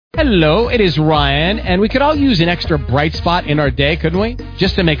Hello, it is Ryan, and we could all use an extra bright spot in our day, couldn't we?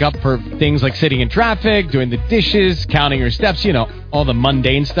 Just to make up for things like sitting in traffic, doing the dishes, counting your steps, all the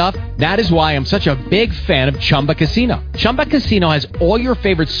mundane stuff. That is why I'm such a big fan of Chumba Casino. Chumba Casino has all your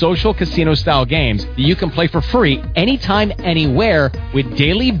favorite social casino-style games that you can play for free anytime, anywhere with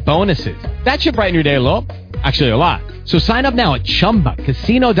daily bonuses. That should brighten your day a little. Actually, a lot. So sign up now at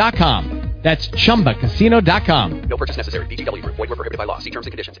ChumbaCasino.com. That's ChumbaCasino.com. No purchase necessary. VGW Group. Void where prohibited by law. See terms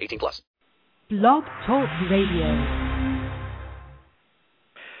and conditions. 18+. Blog Talk Radio.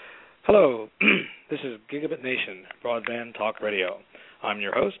 Hello. This is Gigabit Nation, Broadband Talk Radio. I'm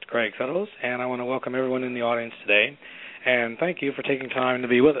your host, Craig Settles, and I want to welcome everyone in the audience today, and thank you for taking time to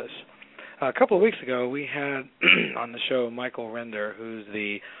be with us. A couple of weeks ago, we had on the show Michael Render, who's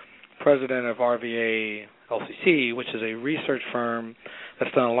the president of RVA LCC, which is a research firm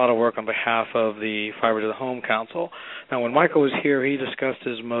that's done a lot of work on behalf of the Fiber to the Home Council. Now, when Michael was here, he discussed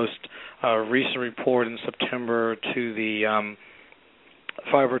his most recent report in September to the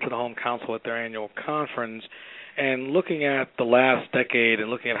Fiber to the Home Council at their annual conference, and looking at the last decade and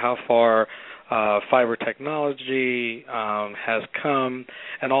looking at how far fiber technology has come,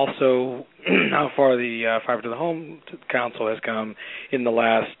 and also how far the Fiber to the Home Council has come in the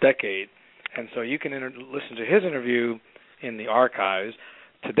last decade. And so you can listen to his interview in the archives.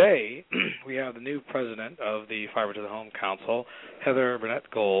 Today, we have the new president of the Fiber to the Home Council, Heather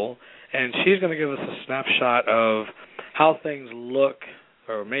Burnett Gold, and she's going to give us a snapshot of how things look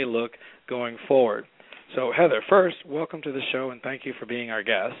or may look going forward. So, Heather, first, welcome to the show, and thank you for being our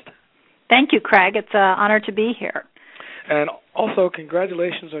guest. Thank you, Craig. It's an honor to be here. And also,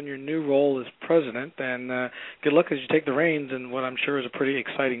 congratulations on your new role as president, and good luck as you take the reins in what I'm sure is a pretty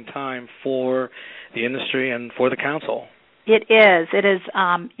exciting time for the industry and for the council. It is. It is,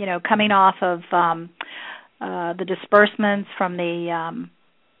 coming off of the disbursements from the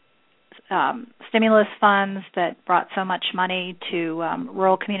stimulus funds that brought so much money to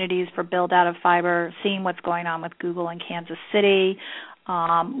rural communities for build-out of fiber, seeing what's going on with Google in Kansas City,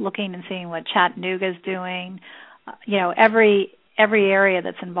 looking and seeing what Chattanooga is doing. Every area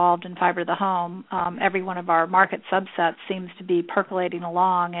that's involved in fiber to the home, every one of our market subsets seems to be percolating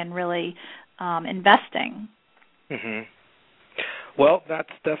along and really investing. Mm-hmm. Well, that's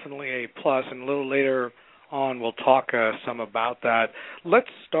definitely a plus, and a little later on we'll talk some about that. Let's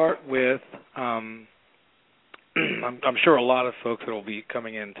start with, I'm sure a lot of folks that will be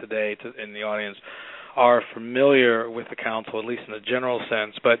coming in today in the audience are familiar with the council, at least in a general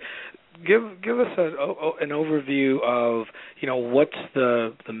sense, but give us an overview of, what's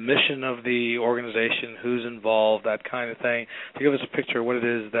the mission of the organization, who's involved, that kind of thing, to give us a picture of what it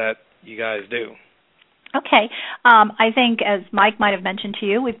is that you guys do. Okay. I think, as Mike might have mentioned to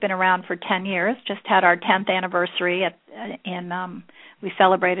you, we've been around for 10 years, just had our 10th anniversary we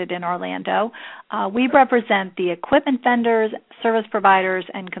celebrated in Orlando. We represent the equipment vendors, service providers,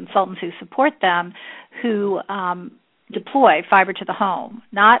 and consultants who support them who deploy fiber to the home,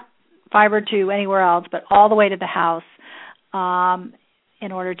 not fiber to anywhere else, but all the way to the house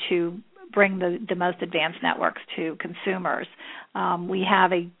in order to bring the most advanced networks to consumers. We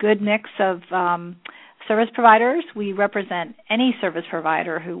have a good mix of service providers. We represent any service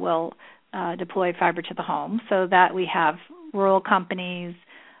provider who will deploy fiber to the home, so that we have rural companies,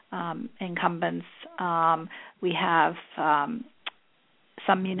 incumbents. We have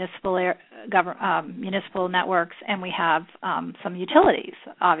some municipal networks, and we have some utilities,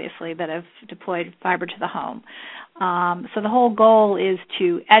 obviously, that have deployed fiber to the home. So the whole goal is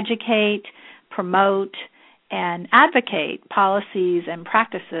to educate, promote, and advocate policies and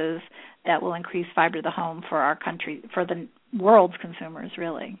practices that will increase fiber to the home for our country, for the world's consumers,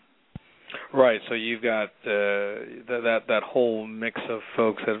 really. Right. So you've got that whole mix of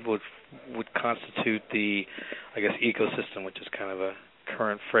folks that would constitute the, I guess, ecosystem, which is kind of a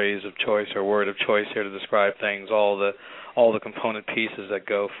current phrase of choice or word of choice here to describe things. All the component pieces that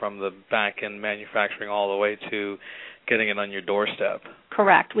go from the back end manufacturing all the way to getting it on your doorstep.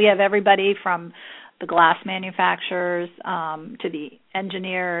 Correct. We have everybody from the glass manufacturers to the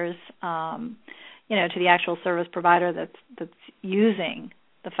engineers, to the actual service provider that's using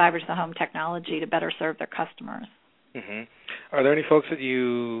the fiber to the home technology to better serve their customers. Mm-hmm. Are there any folks that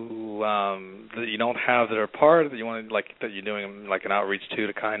you don't have that are part that you want to, that you're doing like an outreach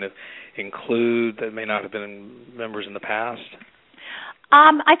to kind of include that may not have been members in the past?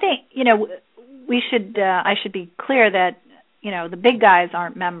 I think I should be clear that the big guys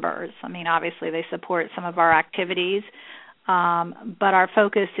aren't members. I mean, obviously they support some of our activities, but our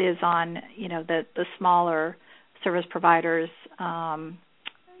focus is on the smaller service providers.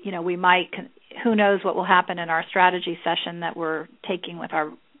 We might. Who knows what will happen in our strategy session that we're taking with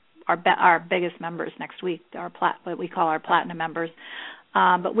our our biggest members next week, what we call our platinum members.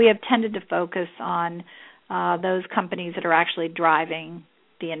 But we have tended to focus on those companies that are actually driving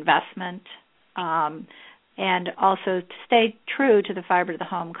the investment, and also to stay true to the fiber to the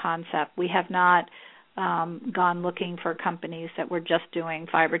home concept. We have not gone looking for companies that were just doing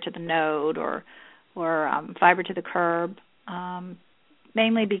fiber to the node or fiber to the curb,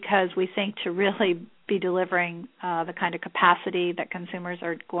 mainly because we think to really be delivering the kind of capacity that consumers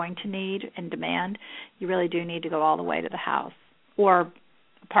are going to need and demand, you really do need to go all the way to the house or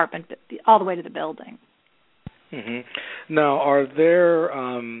apartment, all the way to the building. Mm-hmm. Now, are there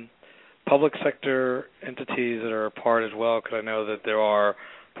public sector entities that are a part as well? Because I know that there are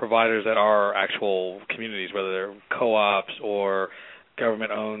providers that are actual communities, whether they're co-ops or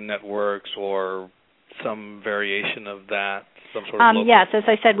government-owned networks or some variation of that, some sort of local. Yes, as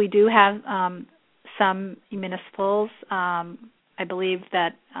I said, we do have some municipals. I believe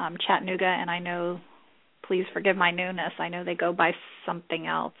that Chattanooga, and I know, please forgive my newness, I know they go by something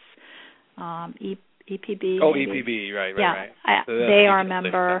else, EPB. Oh, maybe. EPB, right. So they are a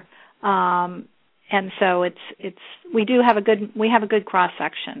member, and so we have a good cross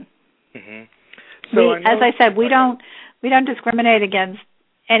section. Mm-hmm. So as I said, we don't discriminate against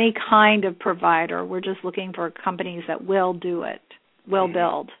any kind of provider. We're just looking for companies that will do it, will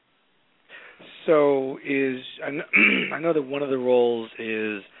build. So I know that one of the roles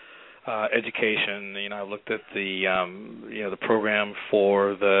is education. I looked at the program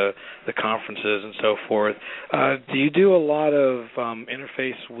for the conferences and so forth. Do you do a lot of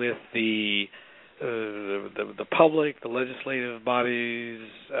interface with the public, the legislative bodies?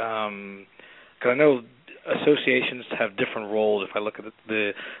 Because I know associations have different roles. If I look at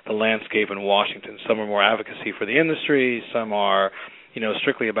the landscape in Washington, some are more advocacy for the industry, some are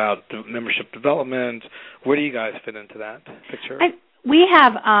strictly about membership development. Where do you guys fit into that picture? We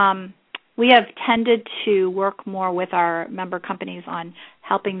have tended to work more with our member companies on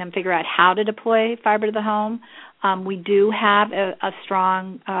helping them figure out how to deploy fiber to the home. We do have a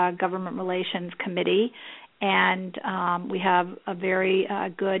strong government relations committee, and we have a very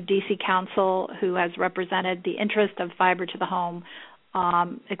good DC Council who has represented the interest of fiber to the home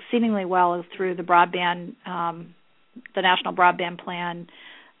exceedingly well through the broadband, the National Broadband Plan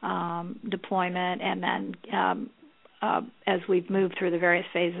deployment, and then as we've moved through the various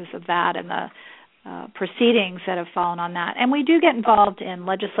phases of that and the proceedings that have fallen on that. And we do get involved in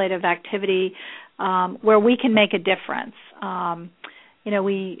legislative activity where we can make a difference.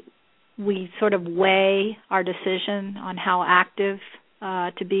 We sort of weigh our decision on how active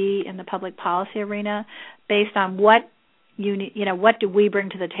to be in the public policy arena based on what do we bring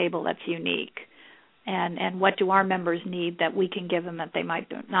to the table that's unique, and what do our members need that we can give them that they might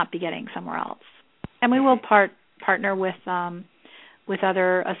not be getting somewhere else. And we will partner with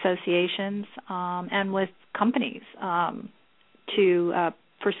other associations and with companies to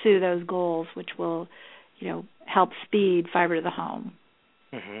pursue those goals, which will, help speed fiber to the home.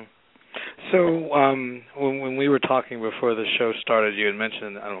 Mm-hmm. So when we were talking before the show started, you had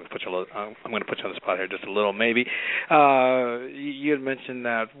mentioned, I'm going to put you on the spot here just a little, maybe. You had mentioned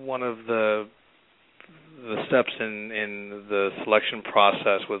that one of the steps in the selection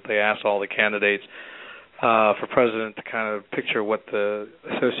process was they asked all the candidates for president to kind of picture what the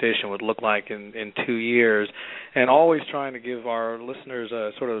association would look like in 2 years, and always trying to give our listeners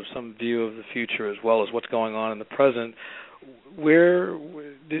sort of some view of the future as well as what's going on in the present. Where,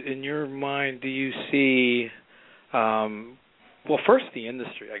 in your mind, do you see, first the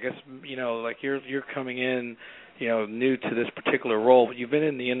industry, I guess, like you're coming in, new to this particular role, but you've been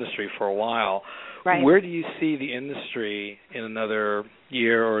in the industry for a while. Right. Where do you see the industry in another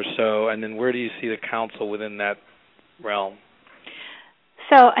year or so, and then where do you see the council within that realm?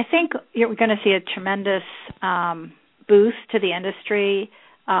 So I think you're going to see a tremendous boost to the industry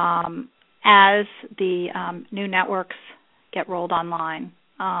as the new networks get rolled online.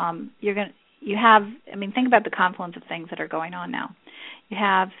 Think about the confluence of things that are going on now. You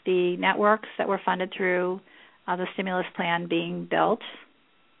have the networks that were funded through the stimulus plan being built.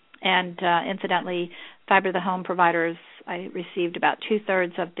 And incidentally, fiber to the home providers, I received about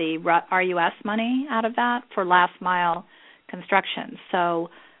 2/3 of the RUS money out of that for last mile construction. So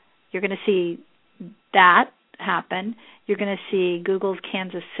you're going to see that happen. You're going to see Google's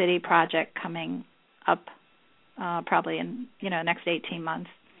Kansas City project coming up probably in next 18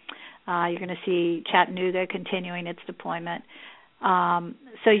 months. You're going to see Chattanooga continuing its deployment.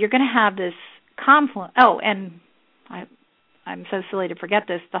 So you're going to have this confluence. Oh, and I'm so silly to forget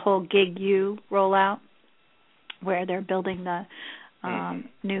this, the whole Gig U rollout, where they're building the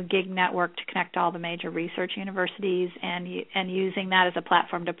new gig network to connect all the major research universities and using that as a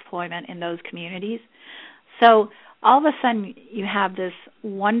platform deployment in those communities. So all of a sudden you have this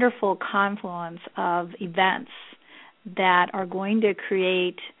wonderful confluence of events that are going to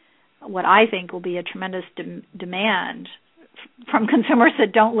create what I think will be a tremendous demand from consumers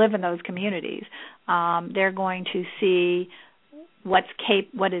that don't live in those communities. They're going to see what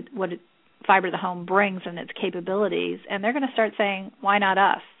fiber to the home brings and its capabilities, and they're going to start saying, why not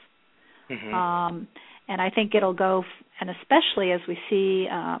us? Mm-hmm. And I think it'll go, and especially as we see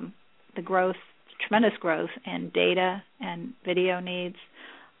the growth, tremendous growth in data and video needs.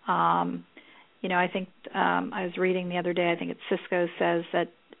 I think I was reading the other day, I think it's Cisco says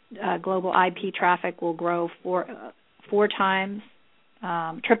that global IP traffic will grow four times,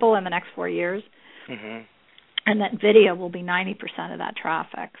 triple in the next 4 years. Mm-hmm. And that video will be 90% of that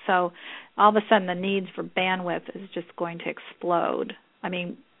traffic. So all of a sudden the needs for bandwidth is just going to explode. I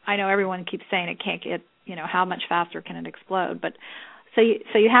mean, I know everyone keeps saying it can't get, how much faster can it explode? But so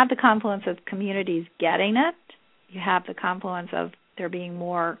you have the confluence of communities getting it. You have the confluence of there being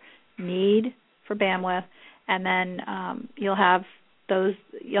more need for bandwidth, and then you'll have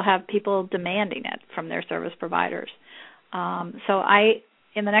people demanding it from their service providers.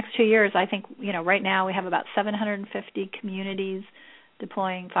 In the next 2 years, I think, right now we have about 750 communities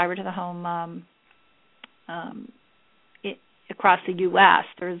deploying fiber to the home across the U.S.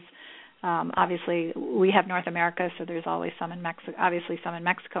 There's obviously we have North America, so there's always some in Mexico, obviously some in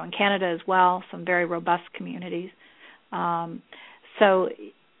Mexico and Canada as well, some very robust communities. I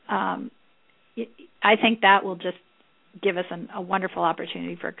think that will just give us a wonderful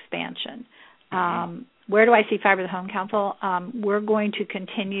opportunity for expansion. Where do I see Fiber to the Home Council? We're going to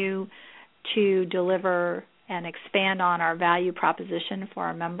continue to deliver and expand on our value proposition for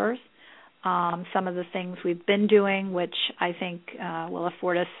our members. Some of the things we've been doing, which I think will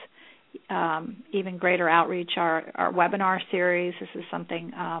afford us even greater outreach, our webinar series. This is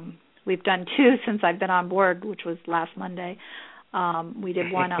something we've done two since I've been on board, which was last Monday. We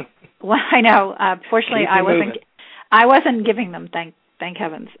did one. I know. Fortunately, I wasn't giving them. Thank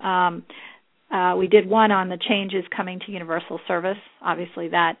heavens. We did one on the changes coming to universal service. Obviously,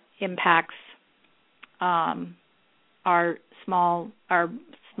 that impacts our rural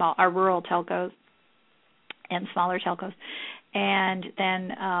telcos and smaller telcos. And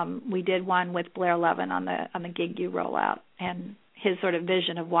then we did one with Blair Levin on the Gig U rollout and his sort of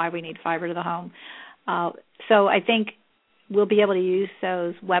vision of why we need fiber to the home. So I think we'll be able to use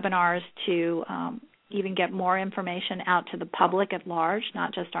those webinars to even get more information out to the public at large,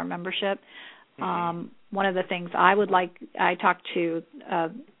 not just our membership. One of the things I talked to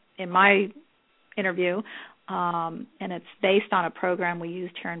in my interview, and it's based on a program we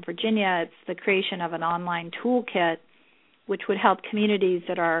used here in Virginia. It's the creation of an online toolkit which would help communities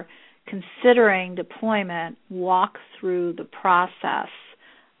that are considering deployment walk through the process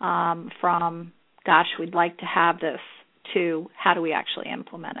from, gosh, we'd like to have this, to how do we actually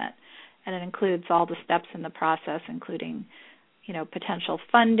implement it. And it includes all the steps in the process, including potential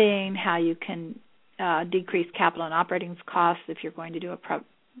funding, how you can decrease capital and operating costs if you're going to do a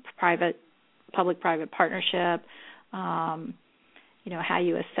public-private partnership, how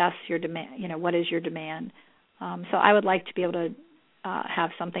you assess your demand, what is your demand. So I would like to be able to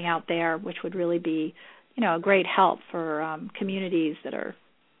have something out there which would really be, a great help for communities that are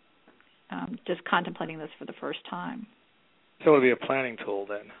just contemplating this for the first time. So it would be a planning tool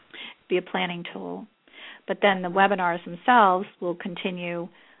then? Be a planning tool. But then the webinars themselves will continue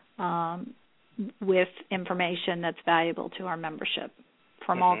with information that's valuable to our membership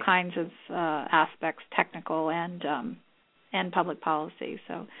from all kinds of aspects, technical and public policy,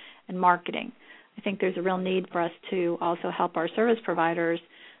 and marketing. I think there's a real need for us to also help our service providers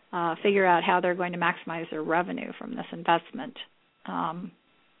figure out how they're going to maximize their revenue from this investment.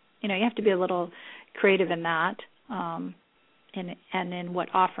 You have to be a little creative in that. And in what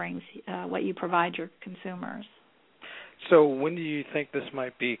offerings, what you provide your consumers. So when do you think this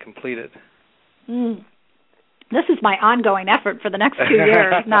might be completed? This is my ongoing effort for the next 2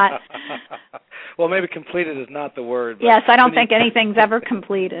 years. Not. Well, maybe completed is not the word. But yes, I don't think anything's ever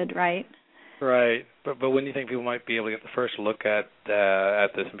completed, right? Right. But when do you think people might be able to get the first look at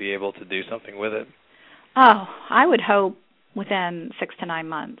this and be able to do something with it? Oh, I would hope within 6 to 9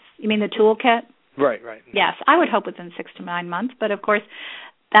 months. You mean the toolkit? Right. Yes, I would hope within 6 to 9 months, but of course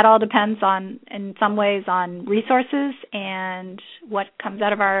that all depends in some ways on resources and what comes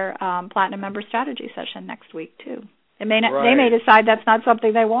out of our Platinum Member Strategy session next week too. They may decide that's not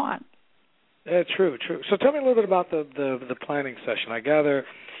something they want. True. So tell me a little bit about the planning session. I gather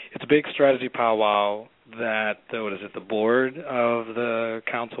it's a big strategy powwow that, the board of the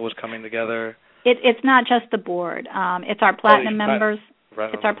council was coming together? It's not just the board. It's our platinum members.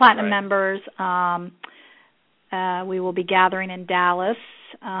 It's our platinum members. We will be gathering in Dallas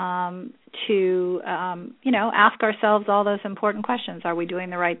to, ask ourselves all those important questions. Are we doing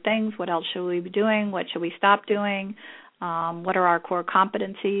the right things? What else should we be doing? What should we stop doing? What are our core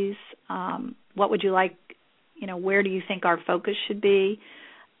competencies? What would you like, where do you think our focus should be?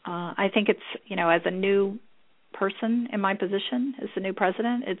 I think it's, as a new person in my position, as the new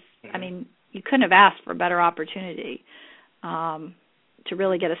president, you couldn't have asked for a better opportunity to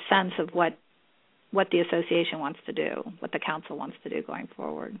really get a sense of what the association wants to do, what the council wants to do going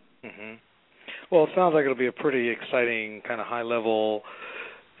forward. Mm-hmm. Well, it sounds like it'll be a pretty exciting kind of high-level,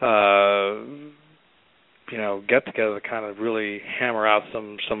 get-together to kind of really hammer out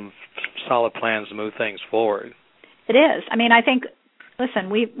some solid plans to move things forward. It is. I think, listen,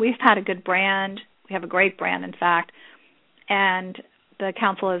 we've had a good brand. We have a great brand, in fact, and the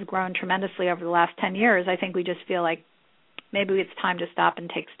council has grown tremendously over the last 10 years. I think we just feel like maybe it's time to stop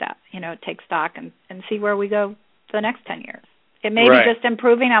and take stock and see where we go for the next 10 years. It may be just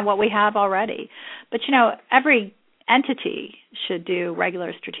improving on what we have already. But, every entity should do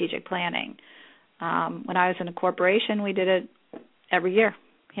regular strategic planning. When I was in a corporation, we did it every year,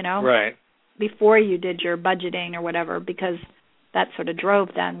 before you did your budgeting or whatever, because that sort of drove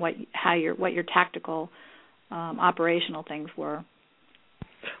then what your tactical operational things were.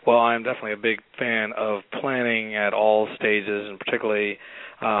 Well, I'm definitely a big fan of planning at all stages, and particularly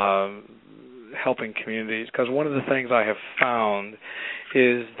helping communities, because one of the things I have found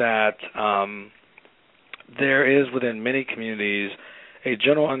is that there is within many communities a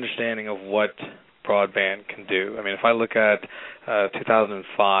general understanding of what broadband can do. If I look at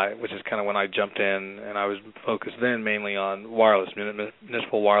 2005, which is kind of when I jumped in, and I was focused then mainly on wireless.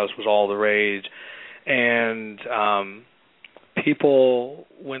 Municipal wireless was all the rage, and people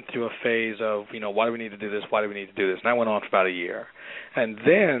went through a phase of, why do we need to do this? Why do we need to do this? And that went on for about a year. And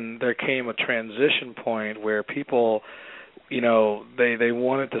then there came a transition point where people, they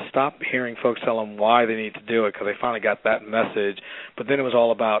wanted to stop hearing folks tell them why they need to do it, because they finally got that message. But then it was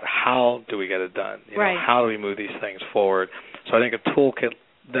all about how do we get it done? How do we move these things forward? So I think a toolkit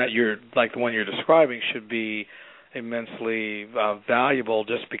that you're, like the one you're describing, should be immensely valuable,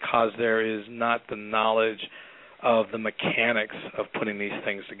 just because there is not the knowledge of the mechanics of putting these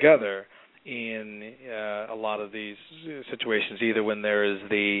things together in a lot of these situations, either when there is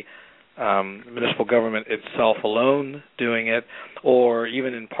the municipal government itself alone doing it, or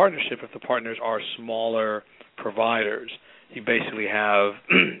even in partnership if the partners are smaller providers. You basically have,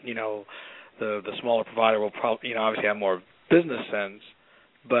 the smaller provider will probably, obviously have more business sense,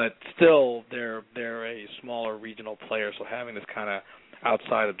 but still they're a smaller regional player, so having this kind of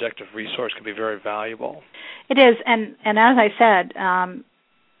outside objective resource can be very valuable. It is, and as I said,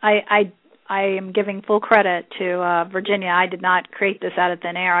 I am giving full credit to Virginia. I did not create this out of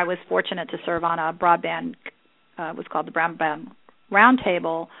thin air. I was fortunate to serve on a broadband, it was called the Broadband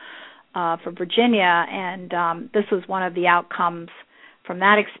Roundtable for Virginia, and this was one of the outcomes from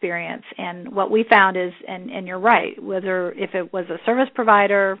that experience. And what we found is, and you're right, whether if it was a service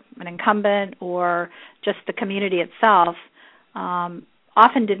provider, an incumbent, or just the community itself,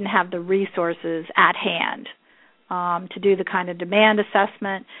 often didn't have the resources at hand to do the kind of demand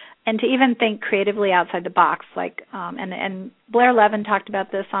assessment and to even think creatively outside the box. Like, and Blair Levin talked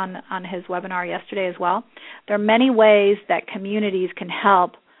about this on his webinar yesterday as well. There are many ways that communities can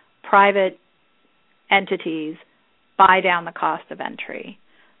help private entities buy down the cost of entry.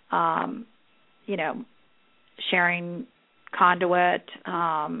 Sharing conduit,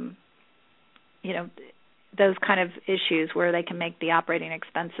 those kind of issues where they can make the operating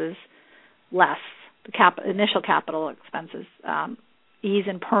expenses less, the initial capital expenses, ease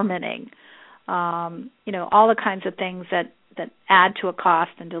in permitting, all the kinds of things that add to a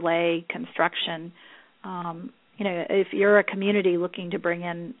cost and delay construction. If you're a community looking to bring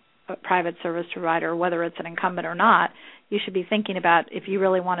in a private service provider, whether it's an incumbent or not, you should be thinking about, if you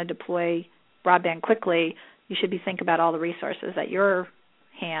really want to deploy broadband quickly, you should be thinking about all the resources at your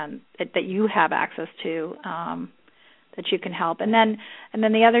hand that you have access to, that you can help. And then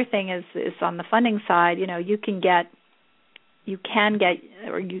the other thing is on the funding side, I'm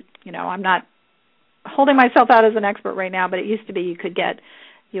not holding myself out as an expert right now, but it used to be you could get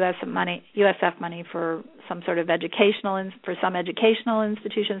USF money for some sort of for some educational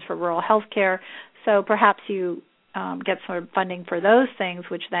institutions, for rural health care. So perhaps you get sort of funding for those things,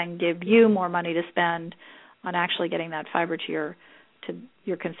 which then give you more money to spend on actually getting that fiber to your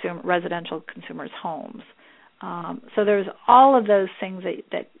residential consumers' homes. So there's all of those things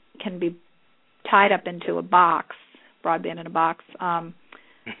that can be tied up into a box, broadband in a box,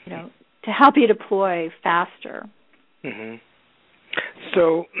 to help you deploy faster. Mm-hmm.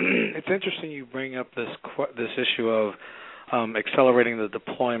 So it's interesting you bring up this issue of accelerating the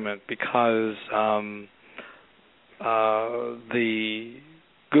deployment because the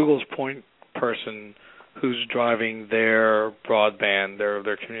Google's point person who's driving their broadband,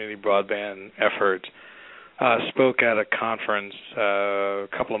 their community broadband effort, spoke at a conference a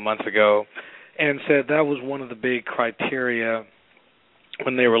couple of months ago and said that was one of the big criteria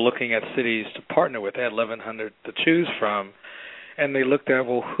when they were looking at cities to partner with. They had 1,100 to choose from, and they looked at,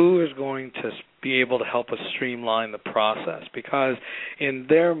 well, who is going to be able to help us streamline the process? Because in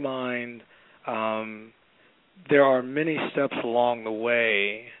their mind, there are many steps along the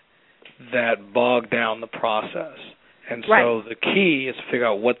way that bog down the process. And so the key is to figure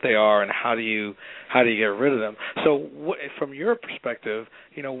out what they are and how do you get rid of them. So from your perspective,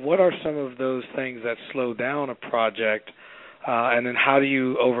 what are some of those things that slow down a project, and then how do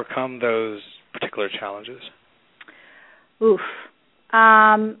you overcome those particular challenges? Oof.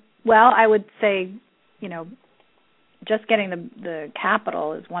 Well, I would say, just getting the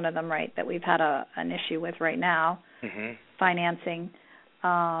capital is one of them, right, that we've had an issue with right now. Mm-hmm. Financing.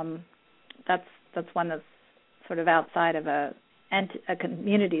 That's one that's sort of outside of a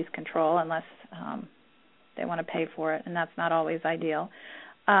community's control unless they want to pay for it, and that's not always ideal.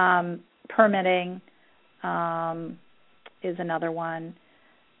 Permitting is another one.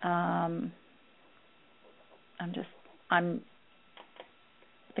 I'm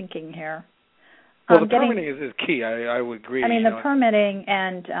thinking here. Well, the permitting is key. I would agree. I mean, the permitting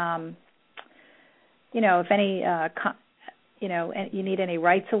and, if any, you need any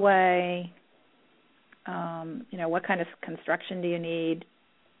rights away. What kind of construction do you need?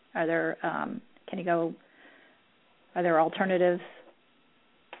 Are there are there alternatives?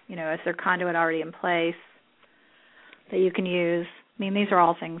 Is there conduit already in place that you can use? I mean, these are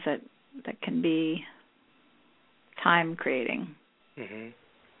all things that can be time creating. Mm-hmm.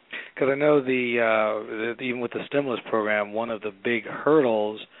 Because I know even with the stimulus program, one of the big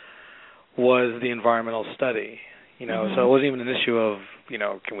hurdles was the environmental study. Mm-hmm. So it wasn't even an issue of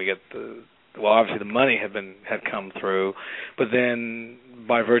can we get obviously the money had come through, but then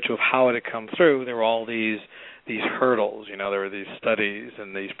by virtue of how it had come through, there were all these hurdles. There were these studies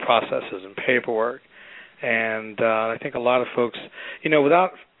and these processes and paperwork, and I think a lot of folks,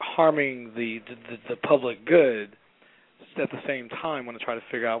 without harming the public good, at the same time want to try to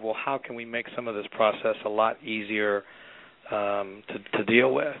figure out, well, how can we make some of this process a lot easier to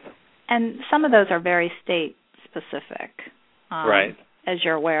deal with? And some of those are very state-specific. Right. As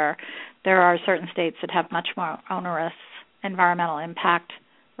you're aware, there are certain states that have much more onerous environmental impact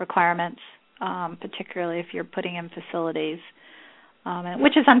requirements, particularly if you're putting in facilities,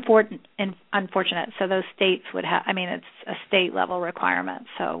 which is unfortunate. So those states would have, it's a state-level requirement,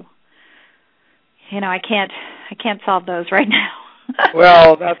 so I can't solve those right now.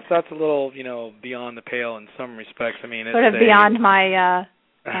 Well, that's a little, beyond the pale in some respects. It's sort of beyond my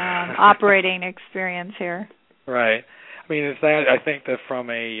operating experience here. Right. It's that. I think that from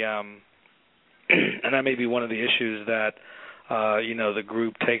and that may be one of the issues that the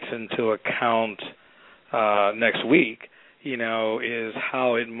group takes into account next week. Is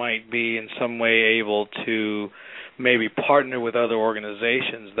how it might be in some way able to maybe partner with other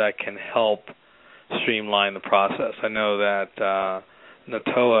organizations that can help streamline the process. I know that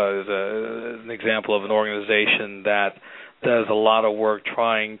NATOA is an example of an organization that does a lot of work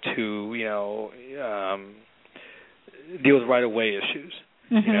trying to, deal with right-of-way issues.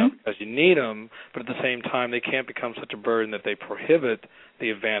 Mm-hmm. Because you need them, but at the same time they can't become such a burden that they prohibit the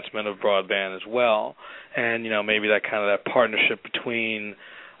advancement of broadband as well. And maybe that partnership between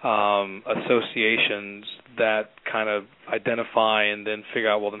associations that kind of identify and then figure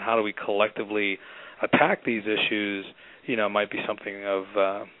out, well, then how do we collectively attack these issues, might be something of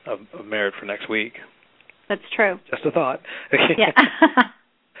merit for next week. That's true. Just a thought. Yeah.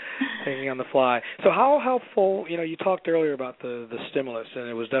 Thinking on the fly. So how helpful, you talked earlier about the stimulus, and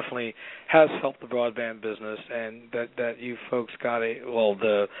it was definitely has helped the broadband business, and that you folks got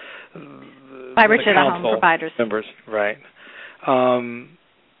the fiber to the home providers members, right?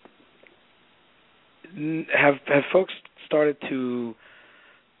 Have folks started to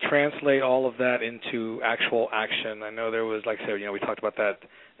translate all of that into actual action? I know there was, like I said, we talked about that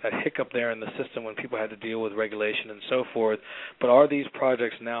hiccup there in the system when people had to deal with regulation and so forth, but are these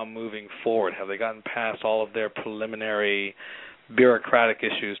projects now moving forward? Have they gotten past all of their preliminary bureaucratic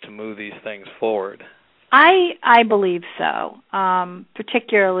issues to move these things forward? I believe so.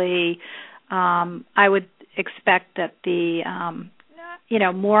 Particularly, I would expect that the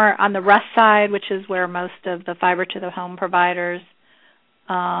more on the Rust side, which is where most of the fiber to the home providers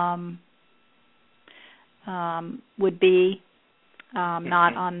would be,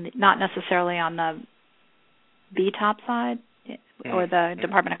 not necessarily on the BTOP side or the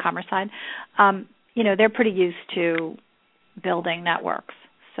Department of Commerce side. They're pretty used to building networks.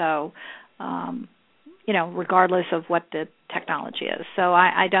 So, regardless of what the technology is. So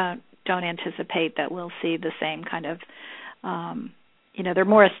I don't anticipate that we'll see the same kind of, they're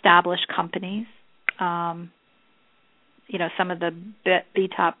more established companies. Some of the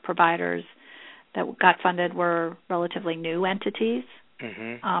BTOP providers that got funded were relatively new entities.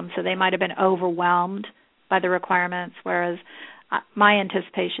 So they might have been overwhelmed by the requirements, whereas my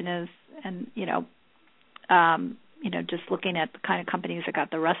anticipation is, and, just looking at the kind of companies that got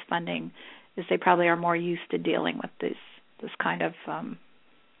the Rust funding, is they probably are more used to dealing with this kind of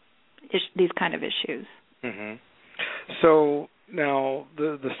these kind of issues. So now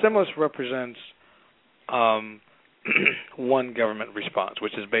the stimulus represents one government response,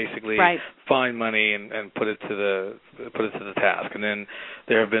 which is basically find money and put it to the task. And then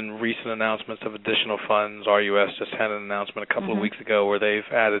there have been recent announcements of additional funds. RUS just had an announcement a couple of weeks ago where they've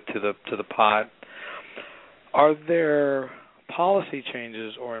added to the pot. Are there policy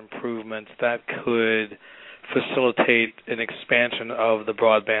changes or improvements that could facilitate an expansion of the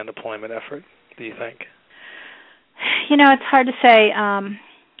broadband deployment effort, do you think? It's hard to say.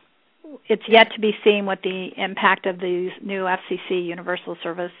 It's yet to be seen what the impact of these new FCC Universal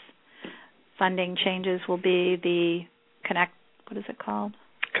Service funding changes will be. The what is it called?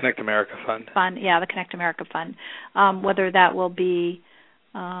 Connect America Fund. The Connect America Fund. Whether that will be,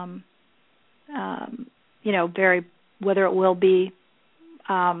 whether it will be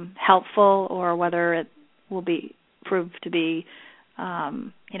helpful or whether it will be proved to be,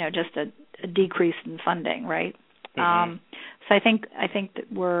 just a decrease in funding, right? So I think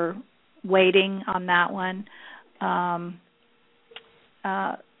that we're waiting on that one.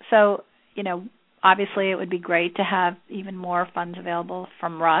 Obviously it would be great to have even more funds available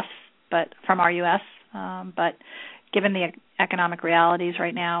from RUS, from RUS, but given the economic realities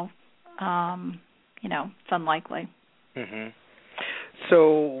right now, it's unlikely.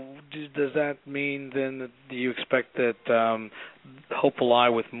 So does that mean then that do you expect that hope will lie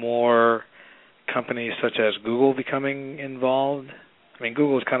with more companies such as Google becoming involved? I mean,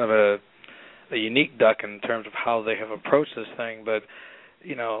 Google is kind of a unique duck in terms of how they have approached this thing, but,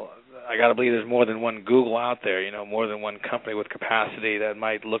 I got to believe there's more than one Google out there, more than one company with capacity that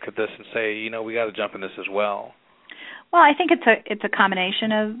might look at this and say, we got to jump in this as well. Well, I think it's a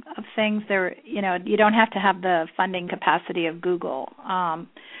combination of things. There, you don't have to have the funding capacity of Google. I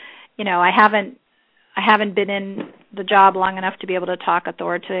haven't been in the job long enough to be able to talk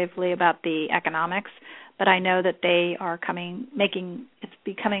authoritatively about the economics, but I know that they are it's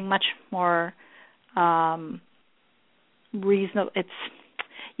becoming much more reasonable.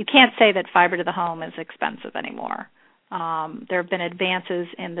 You can't say that fiber to the home is expensive anymore. There have been advances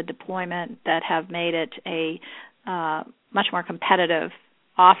in the deployment that have made it a much more competitive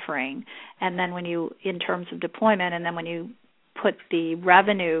offering. And then in terms of deployment, and then when you put the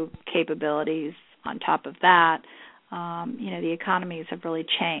revenue capabilities on top of that, the economies have really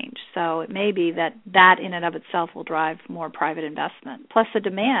changed. So it may be that in and of itself will drive more private investment. Plus the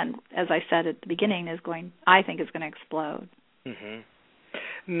demand, as I said at the beginning, I think is going to explode.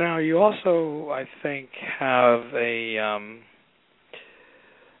 Now you also, I think, have a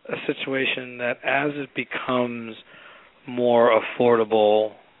situation that as it becomes more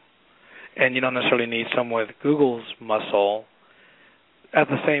affordable, and you don't necessarily need someone with Google's muscle, at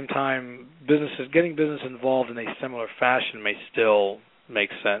the same time, getting business involved in a similar fashion may still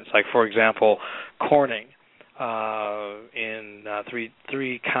make sense. Like, for example, Corning in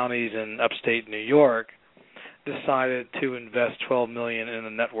three counties in upstate New York decided to invest $12 million in a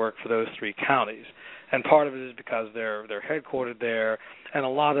network for those three counties. And part of it is because they're headquartered there, and a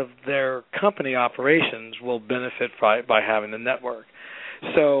lot of their company operations will benefit by having the network.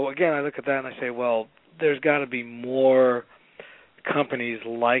 So, again, I look at that and I say, well, there's got to be more companies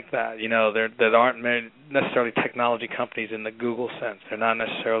like that, that aren't necessarily technology companies in the Google sense. They're not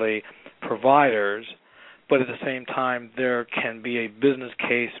necessarily providers, but at the same time, there can be a business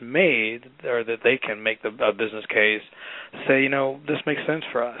case made, or that they can make a business case, say, this makes sense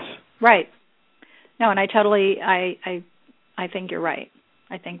for us. Right. No, and I think you're right.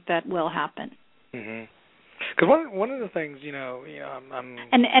 I think that will happen. Because one of the things, I'm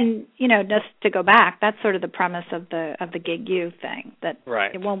and just to go back, that's sort of the premise of the Gig U thing, that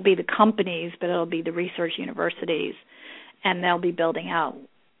it won't be the companies, but it'll be the research universities, and they'll be building out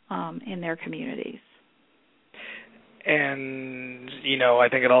in their communities. And, I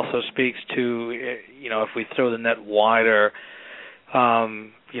think it also speaks to, if we throw the net wider,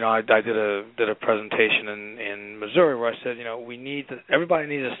 I did a presentation in Missouri where I said, everybody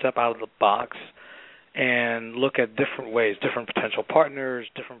needs to step out of the box and look at different ways, different potential partners,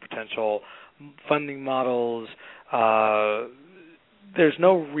 different potential funding models. There's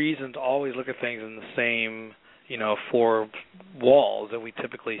no reason to always look at things in the same, four walls that we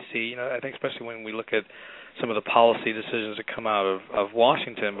typically see. I think especially when we look at some of the policy decisions that come out of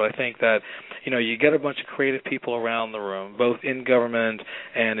Washington. But I think that, you get a bunch of creative people around the room, both in government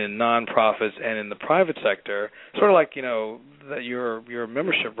and in nonprofits and in the private sector, sort of like, that your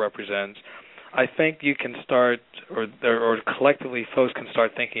membership represents. I think you can start, or collectively folks can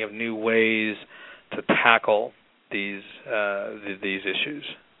start thinking of new ways to tackle these issues.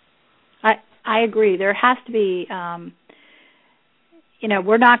 I agree. There has to be,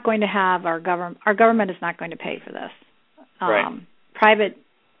 we're not going to have our government is not going to pay for this. Right. Private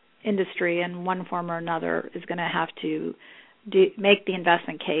industry in one form or another is going to have to make the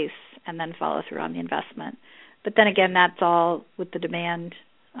investment case and then follow through on the investment. But then again, that's all with the demand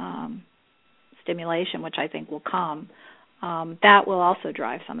stimulation, which I think will come. That will also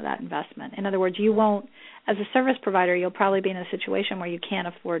drive some of that investment. In other words, you won't, as a service provider, you'll probably be in a situation where you can't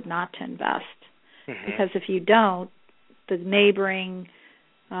afford not to invest. Mm-hmm. Because if you don't, the neighboring,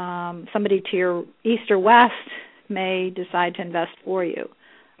 somebody to your east or west may decide to invest for you.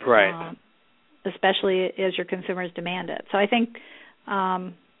 Right. Especially as your consumers demand it. So I think,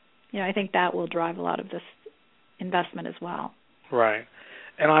 I think that will drive a lot of this investment as well. Right.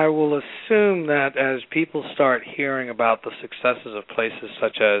 And I will assume that as people start hearing about the successes of places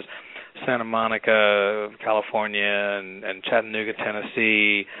such as Santa Monica, California, and Chattanooga,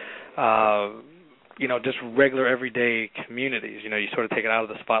 Tennessee, just regular everyday communities. You sort of take it out of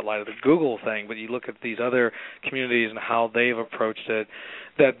the spotlight of the Google thing, but you look at these other communities and how they've approached it,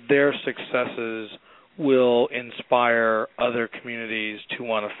 that their successes will inspire other communities to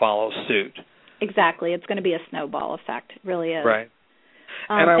want to follow suit. Exactly. It's going to be a snowball effect. It really is. Right.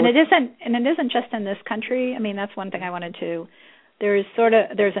 And it isn't just in this country. I mean, that's one thing I wanted to. There's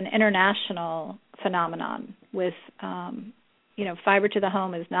an international phenomenon with, fiber to the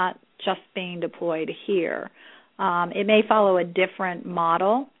home is not just being deployed here. It may follow a different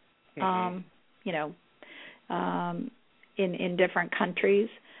model, in different countries,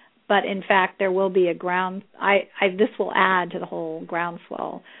 but in fact there will be a ground. This will add to the whole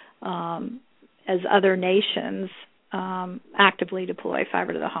groundswell as other nations actively deploy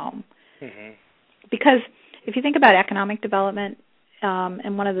fiber to the home. Mm-hmm. Because if you think about economic development,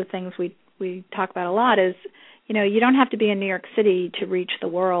 and one of the things we talk about a lot is, you don't have to be in New York City to reach the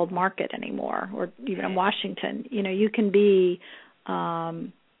world market anymore, or even in Washington. You can be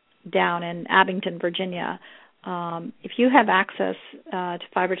down in Abington, Virginia. If you have access to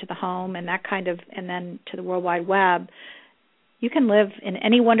fiber to the home and that kind of, and then to the World Wide Web, you can live in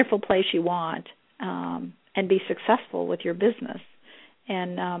any wonderful place you want and be successful with your business.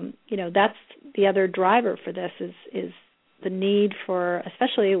 And that's the other driver for this is the need for,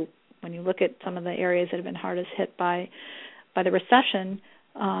 especially when you look at some of the areas that have been hardest hit by the recession,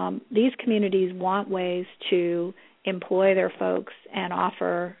 these communities want ways to employ their folks and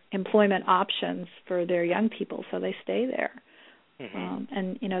offer employment options for their young people so they stay there. Mm-hmm.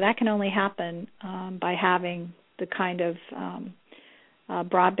 And that can only happen by having the kind of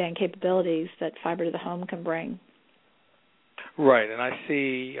broadband capabilities that fiber to the home can bring. Right, and I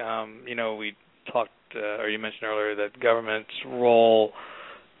see, we talked, or you mentioned earlier, that government's role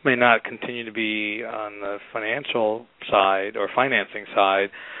may not continue to be on the financial side or financing side,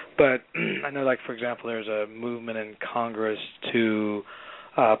 but I know, like, for example, there's a movement in Congress to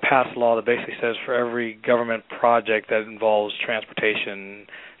pass a law that basically says for every government project that involves transportation,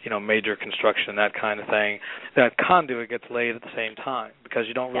 major construction, that kind of thing, that conduit gets laid at the same time, because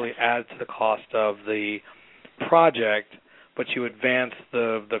you don't really add to the cost of the project, but you advance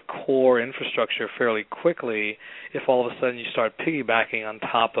the core infrastructure fairly quickly if all of a sudden you start piggybacking on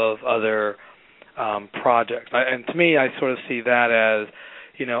top of other projects. And to me, I sort of see that as,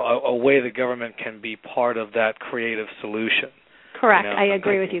 a way the government can be part of that creative solution. Correct. I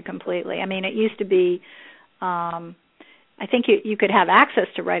agree with you completely. I mean, it used to be, I think you could have access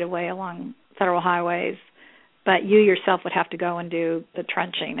to right-of-way along federal highways, but you yourself would have to go and do the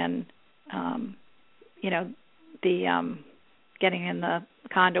trenching and, the getting in the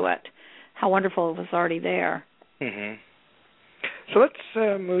conduit. How wonderful it was already there. Mm-hmm. So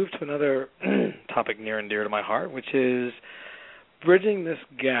let's move to another topic near and dear to my heart, which is bridging this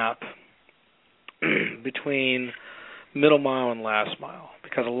gap between middle mile and last mile,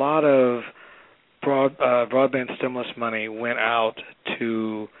 because a lot of broadband stimulus money went out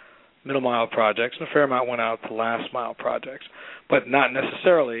to middle mile projects, and a fair amount went out to last mile projects, but not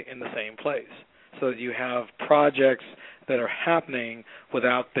necessarily in the same place. So that you have projects that are happening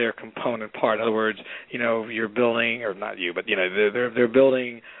without their component part. In other words, you're building, or not you, but they're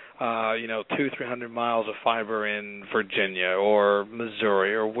building 200-300 miles of fiber in Virginia or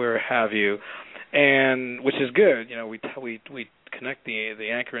Missouri or where have you, and which is good. We connect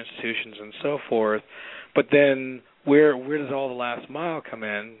the anchor institutions and so forth, but then where does all the last mile come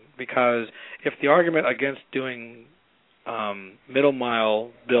in? Because if the argument against doing middle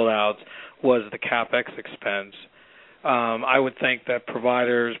mile build outs was the CapEx expense, I would think that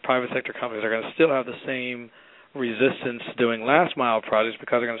providers, private sector companies, are going to still have the same resistance to doing last mile projects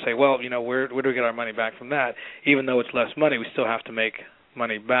because they're going to say, well, where do we get our money back from that? Even though it's less money, we still have to make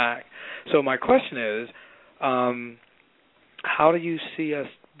money back. So my question is, how do you see us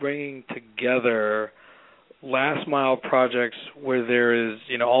bringing together last mile projects where there is,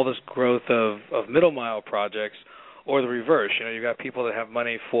 all this growth of middle mile projects, or the reverse? You've got people that have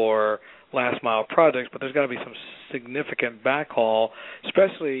money for last mile projects, but there's got to be some significant backhaul,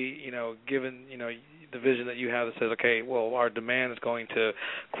 especially, given, the vision that you have that says, okay, well, our demand is going to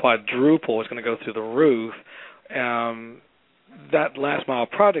quadruple, it's going to go through the roof. That last mile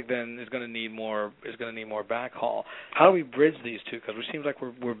project then is going to need more backhaul. How do we bridge these two? Because it seems like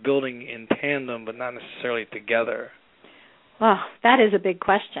we're building in tandem, but not necessarily together. Well, that is a big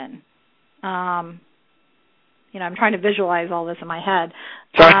question. I'm trying to visualize all this in my head.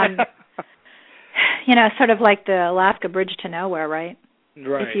 Sort of like the Alaska Bridge to Nowhere, right?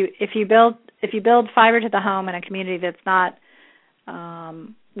 Right. If you build fiber to the home in a community that's not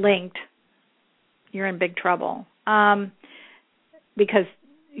linked, you're in big trouble. Because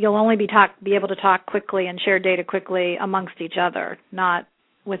you'll only be able to talk quickly and share data quickly amongst each other, not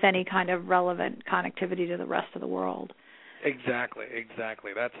with any kind of relevant connectivity to the rest of the world. Exactly.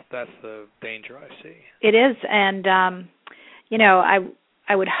 That's the danger I see. It is, and I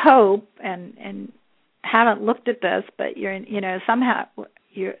would hope, and haven't looked at this, but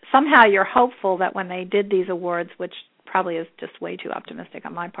somehow you're hopeful that when they did these awards, which probably is just way too optimistic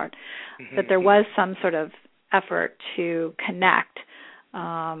on my part, that there was some sort of effort to connect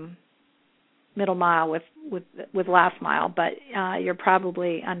middle mile with last mile, but you're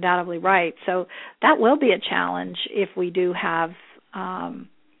probably undoubtedly right. So that will be a challenge if we do have,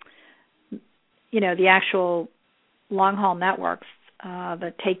 the actual long-haul networks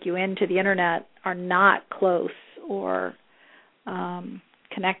that take you into the Internet are not close or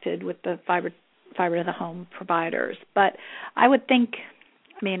connected with the fiber to the home providers. But I would think,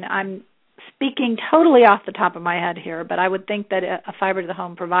 I'm speaking totally off the top of my head here, but I would think that a fiber to the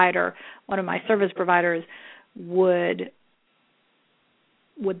home provider, one of my service providers, would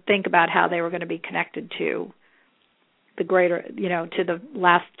think about how they were going to be connected to the greater, to the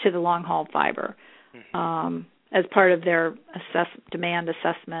long haul fiber as part of their demand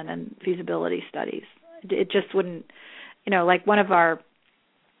assessment and feasibility studies. It just wouldn't, like one of our,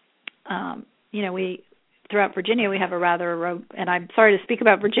 we throughout Virginia, we have a rather, and I'm sorry to speak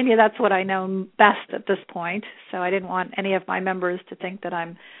about Virginia, that's what I know best at this point, so I didn't want any of my members to think that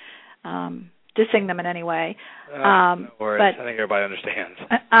I'm dissing them in any way. No worries. I think everybody understands.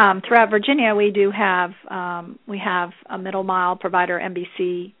 Throughout Virginia, we have a middle mile provider,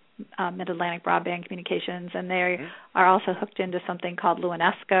 NBC, Mid-Atlantic Broadband Communications, and they are also hooked into something called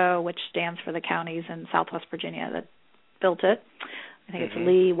LUNESCO, which stands for the counties in Southwest Virginia that built it. I think it's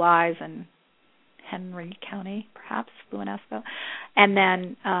Lee, Wise, and Henry County, perhaps, LUNESCO. And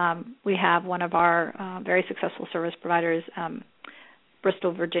then we have one of our very successful service providers,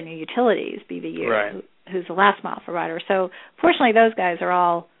 Bristol Virginia Utilities, BVU, right, who's a last mile provider. So fortunately, those guys are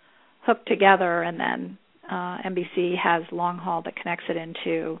all hooked together, and then NBC has long haul that connects it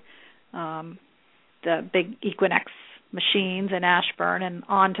into the big Equinix machines in Ashburn and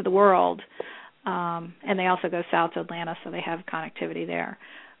on to the world. And they also go south to Atlanta, so they have connectivity there.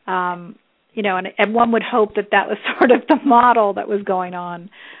 And one would hope that was sort of the model that was going on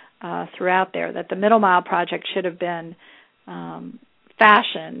throughout there, that the middle mile project should have been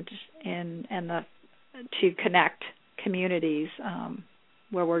fashioned to connect communities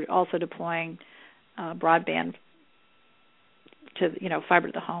where we're also deploying broadband to fiber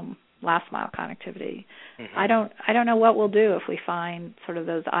to the home last mile connectivity. I don't know what we'll do if we find sort of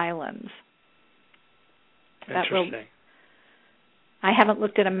those islands. Interesting. I haven't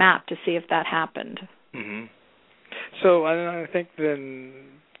looked at a map to see if that happened. So I think then,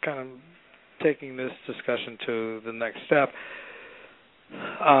 kind of taking this discussion to the next step,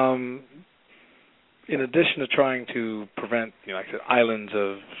 in addition to trying to prevent, like I said, islands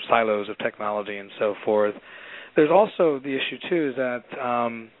of silos of technology and so forth, there's also the issue too is that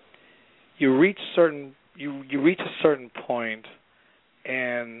you reach a certain point,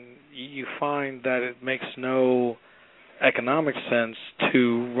 and you find that it makes no economic sense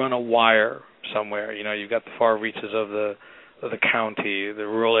to run a wire somewhere. You've got the far reaches of the county, the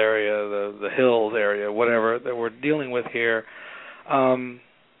rural area, the hills area, whatever that we're dealing with here.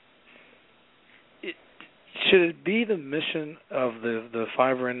 Should it be the mission of the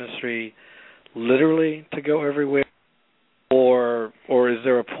fiber industry literally to go everywhere, or is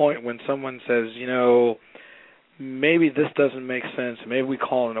there a point when someone says, maybe this doesn't make sense, maybe we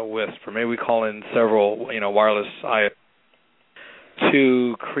call in a WISP, or maybe we call in several, wireless IoT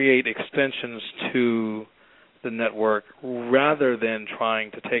to create extensions to the network rather than trying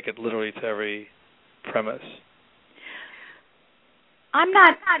to take it literally to every premise? I'm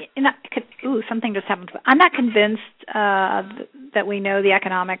not. Something just happened. I'm not convinced that we know the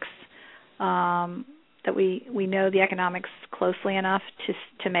economics. That we know the economics closely enough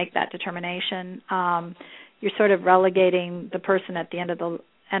to make that determination. You're sort of relegating the person at the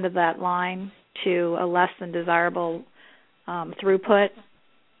end of that line to a less than desirable throughput,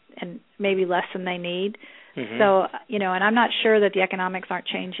 and maybe less than they need. Mm-hmm. So and I'm not sure that the economics aren't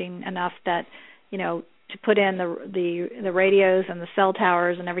changing enough that to put in the radios and the cell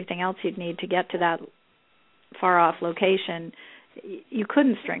towers and everything else you'd need to get to that far off location, you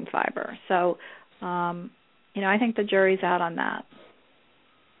couldn't string fiber. So, I think the jury's out on that.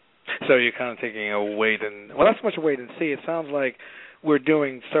 So you're kind of taking a wait and not so much a wait and see. It sounds like we're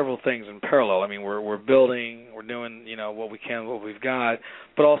doing several things in parallel. I mean, we're building, we're doing what we can, what we've got,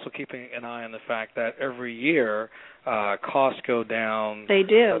 but also keeping an eye on the fact that every year costs go down. They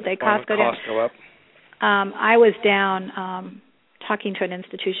do. Costs go down. Costs go up. I was down talking to an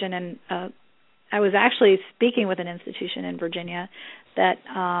institution, and I was actually speaking with an institution in Virginia that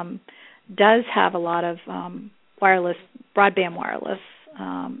does have a lot of broadband wireless,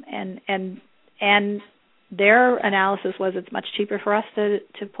 and their analysis was it's much cheaper for us to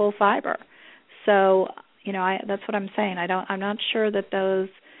pull fiber. So that's what I'm saying. I'm not sure that those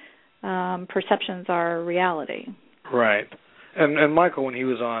perceptions are reality. Right. And Michael, when he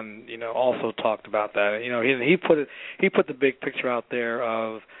was on, also talked about that. He put the big picture out there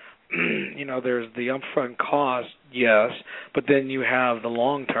of, there's the upfront cost, yes, but then you have the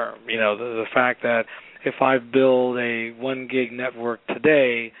long term. The fact that if I build a 1 gig network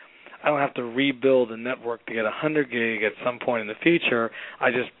today, I don't have to rebuild the network to get 100 gig at some point in the future.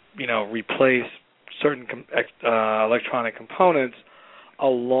 I just, replace certain electronic components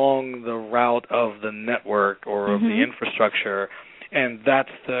along the route of the network or of the infrastructure, and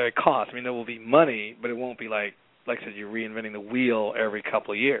that's the cost. I mean, there will be money, but it won't be like I said, you're reinventing the wheel every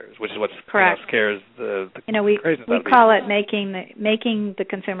couple of years, which is what scares the craziness out of we call it making the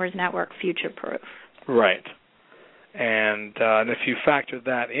consumer's network future-proof. Right. And if you factor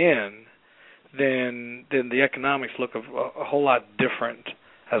that in, then the economics look a whole lot different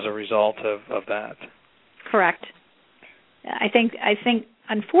as a result of that. Correct. I think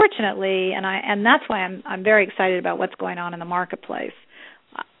unfortunately, and that's why I'm very excited about what's going on in the marketplace.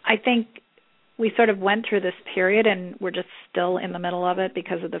 I think we sort of went through this period, and we're just still in the middle of it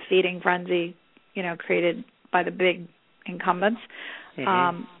because of the feeding frenzy, created by the big incumbents.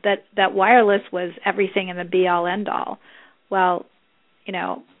 Mm-hmm. That wireless was everything and the be-all, end-all. Well,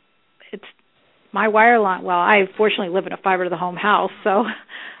 it's my wireline. Well, I fortunately live in a fiber-to-the-home house, so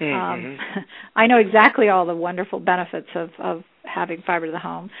I know exactly all the wonderful benefits of having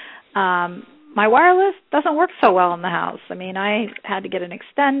fiber-to-the-home. My wireless doesn't work so well in the house. I mean, I had to get an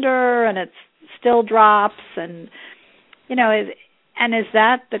extender, and it still drops, and and is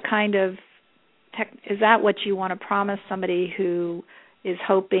that the kind of is that what you want to promise somebody who is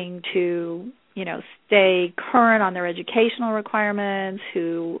hoping to stay current on their educational requirements,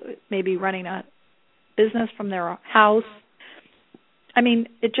 who may be running a business from their house? I mean,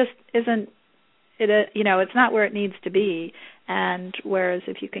 it just isn't. It's not where it needs to be. And whereas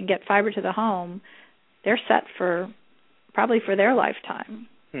if you can get fiber to the home, they're set probably for their lifetime.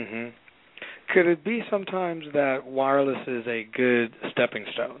 Mm-hmm. Could it be sometimes that wireless is a good stepping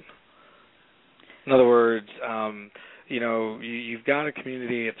stone? In other words, you've got a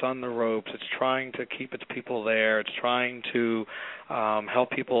community, it's on the ropes, it's trying to keep its people there, it's trying to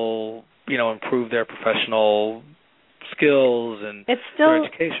help people, improve their professional skills and their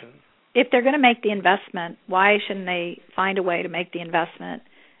education. If they're going to make the investment, why shouldn't they find a way to make the investment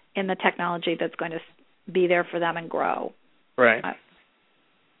in the technology that's going to be there for them and grow? Right.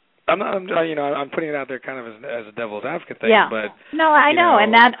 I'm putting it out there kind of as a devil's advocate thing. Yeah. But no, I know,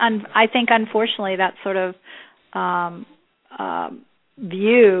 and that I think unfortunately that sort of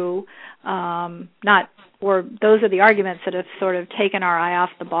view, those are the arguments that have sort of taken our eye off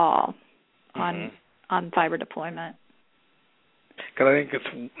the ball on fiber deployment. Because I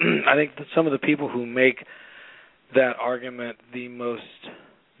think that some of the people who make that argument the most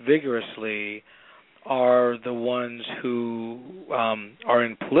vigorously are the ones who are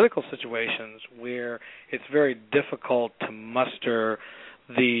in political situations where it's very difficult to muster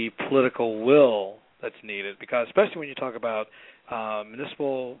the political will that's needed. Because especially when you talk about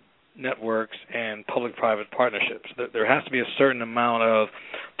municipal networks and public-private partnerships, there has to be a certain amount of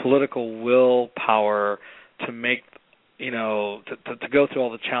political willpower to make, to go through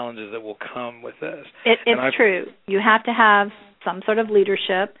all the challenges that will come with this. It's true. You have to have some sort of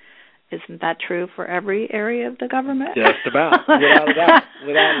leadership. Isn't that true for every area of the government? Just about, without a doubt.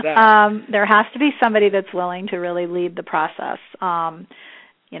 Without a doubt. There has to be somebody that's willing to really lead the process.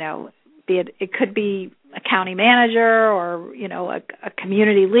 It could be a county manager or a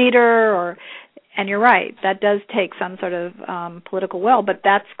community leader, and you're right, that does take some sort of political will. But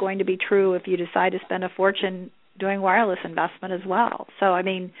that's going to be true if you decide to spend a fortune doing wireless investment as well. So I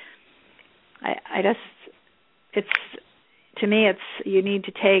mean, to me, you need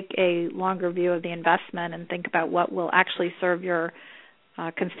to take a longer view of the investment and think about what will actually serve your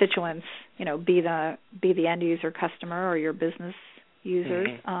constituents. Be the end user customer or your business users,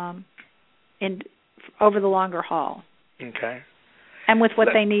 over the longer haul. Okay. And with what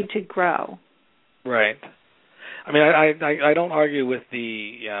they need to grow. Right. I mean, I don't argue with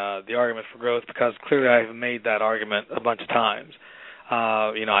the argument for growth because clearly I've made that argument a bunch of times.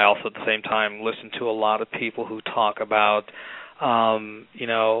 I also at the same time listen to a lot of people who talk about,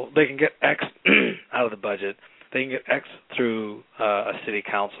 they can get X out of the budget. They can get X through a city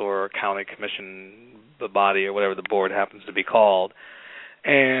council or a county commission, the body or whatever the board happens to be called.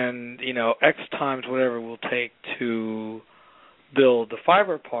 And, X times whatever it will take to build the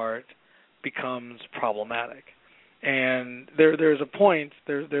fiber part becomes problematic. And there's a point, I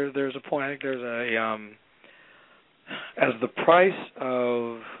think there's a, as the price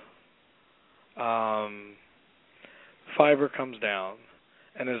of fiber comes down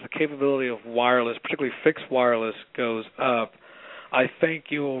and as the capability of wireless, particularly fixed wireless, goes up, I think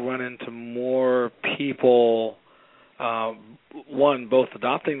you will run into more people, both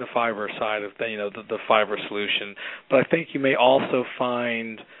adopting the fiber side of the fiber solution, but I think you may also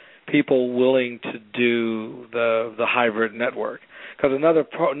find people willing to do the hybrid network. Because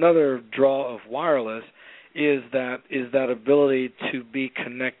another draw of wireless is that ability to be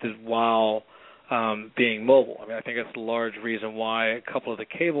connected while being mobile. I mean, I think that's the large reason why a couple of the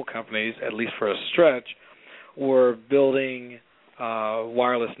cable companies, at least for a stretch, were building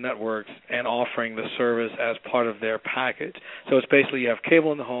wireless networks and offering the service as part of their package. So it's basically you have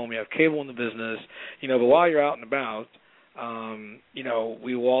cable in the home, you have cable in the business, but while you're out and about,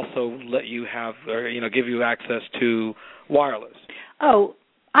 we will also let you have, give you access to wireless. Oh,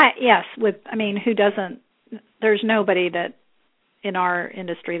 yes. Who doesn't? There's nobody that in our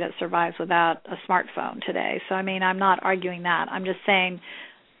industry that survives without a smartphone today. So, I'm not arguing that. I'm just saying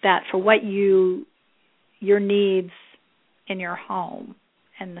that for what your needs in your home,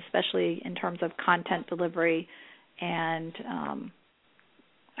 and especially in terms of content delivery, and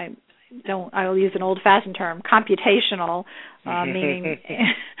I'll use an old-fashioned term, computational,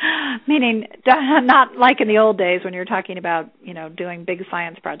 meaning not like in the old days when you're talking about doing big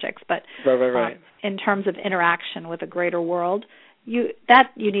science projects, but right. In terms of interaction with a greater world, you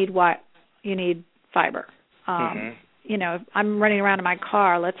need fiber. If I'm running around in my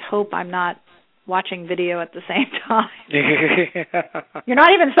car, let's hope I'm not watching video at the same time. You're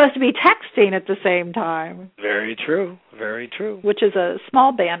not even supposed to be texting at the same time. Very true. Very true. Which is a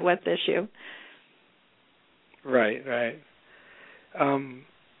small bandwidth issue. Right. So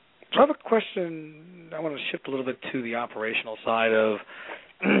I have a question. I want to shift a little bit to the operational side of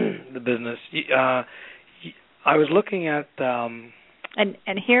the business. I was looking at...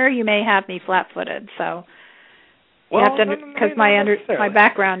 And here you may have me flat-footed, so... Well, because my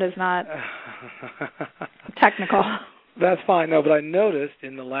background is not technical. That's fine. No, but I noticed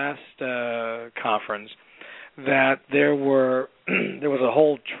in the last conference that there was a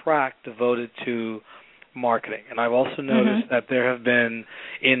whole track devoted to marketing, and I've also noticed that there have been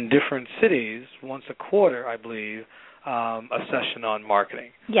in different cities once a quarter, I believe, a session on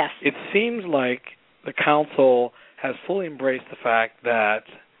marketing. Yes. It seems like the council has fully embraced the fact that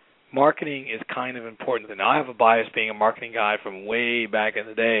marketing is kind of important. And I have a bias being a marketing guy from way back in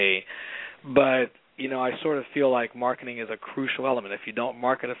the day, but I sort of feel like marketing is a crucial element. If you don't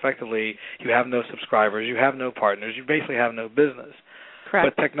market effectively, you have no subscribers, you have no partners, you basically have no business.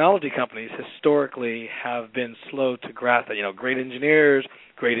 Correct. But technology companies historically have been slow to grasp that. Great engineers,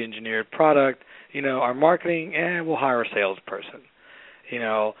 great engineered product. Our marketing, we'll hire a salesperson.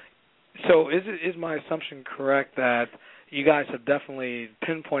 So is my assumption correct that you guys have definitely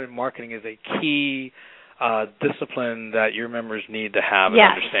pinpointed marketing as a key discipline that your members need to have and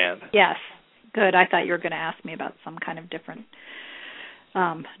understand? Yes. Good. I thought you were going to ask me about some kind of different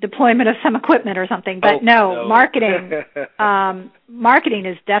deployment of some equipment or something, but no. Marketing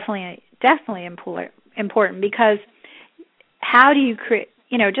is definitely important because how do you create?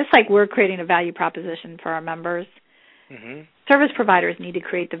 Just like we're creating a value proposition for our members, service providers need to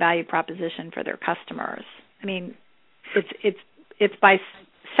create the value proposition for their customers. I mean, it's by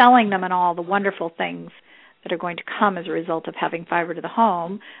selling them and all the wonderful things that are going to come as a result of having fiber to the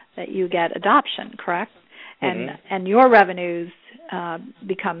home that you get adoption, correct? And your revenues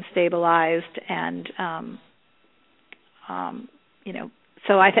become stabilized, and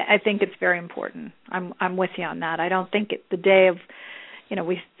so I think it's very important. I'm with you on that. I don't think the day of,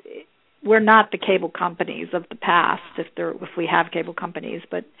 we're not the cable companies of the past if we have cable companies,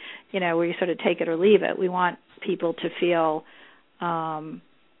 but we sort of take it or leave it. We want people to feel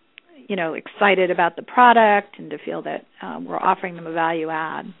excited about the product and to feel that we're offering them a value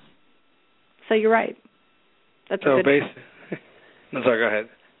add. So you're right. That's I'm sorry, go ahead.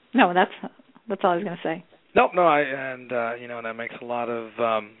 No, that's all I was going to say. No, and that makes a lot of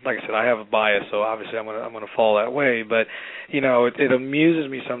like I said, I have a bias, so obviously I'm going to fall that way. But it amuses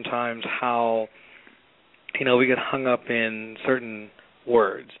me sometimes how we get hung up in certain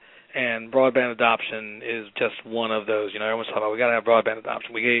words, and broadband adoption is just one of those. Everyone's talking about we got to have broadband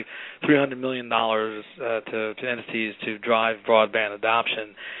adoption. We gave $300 million to entities to drive broadband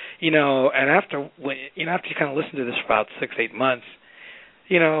adoption. And after you kind of listen to this for about 6-8 months,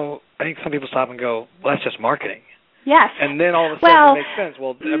 I think some people stop and go, well, that's just marketing. Yes. And then all of a sudden it makes sense.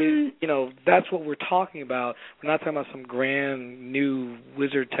 Well, I mean, that's what we're talking about. We're not talking about some grand new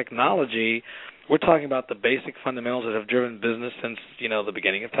wizard technology. We're talking about the basic fundamentals that have driven business since, the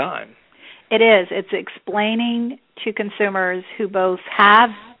beginning of time. It is. It's explaining to consumers who both have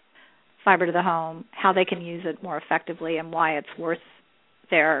fiber to the home how they can use it more effectively and why it's worth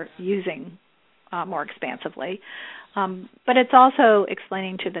their using more expansively. But it's also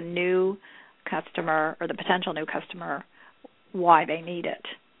explaining to the new customer or the potential new customer why they need it.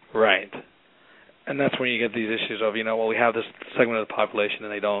 Right. And that's when you get these issues of, we have this segment of the population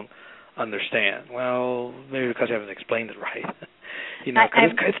and they don't understand. Well, maybe because you haven't explained it right.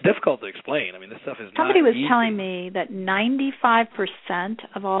 It's difficult to explain. I mean, this stuff is not easy. Somebody was telling me that 95%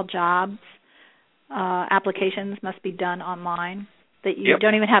 of all jobs applications must be done online, that you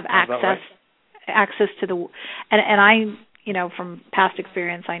don't even have access to the, and I, from past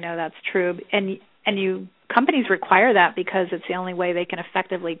experience, I know that's true. And companies require that because it's the only way they can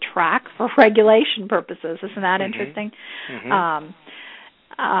effectively track for regulation purposes. Isn't that interesting?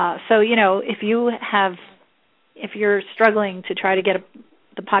 So if you're struggling to try to get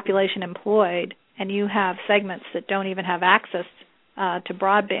the population employed, and you have segments that don't even have access to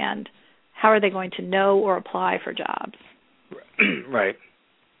broadband, how are they going to know or apply for jobs? Right.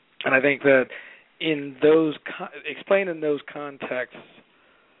 And I think that in those explained in those contexts,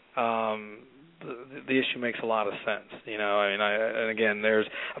 the issue makes a lot of sense.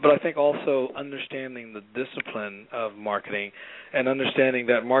 But I think also understanding the discipline of marketing and understanding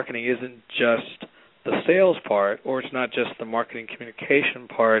that marketing isn't just the sales part, or it's not just the marketing communication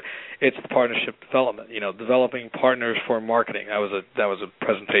part. It's the partnership development. Developing partners for marketing. That was a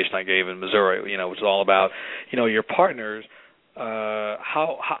presentation I gave in Missouri. Which is all about your partners.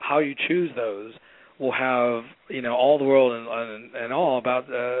 How you choose those will have all the world and all about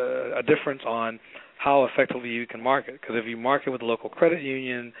a difference on how effectively you can market. Because if you market with a local credit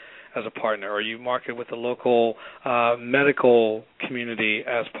union as a partner, or you market with the local medical community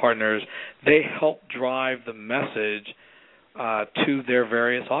as partners, they help drive the message to their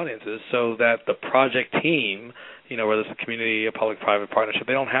various audiences, so that the project team, whether it's a community, a public-private partnership,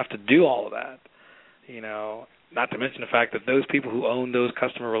 they don't have to do all of that. Not to mention the fact that those people who own those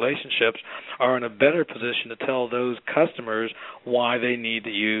customer relationships are in a better position to tell those customers why they need to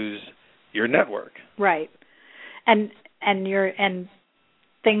use your network. Right. And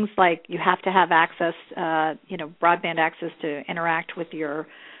things like you have to have access, broadband access to interact with your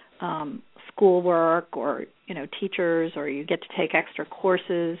schoolwork, or teachers, or you get to take extra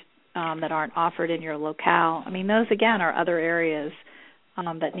courses that aren't offered in your locale. I mean, those again are other areas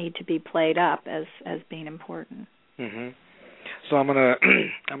that need to be played up as being important. So I'm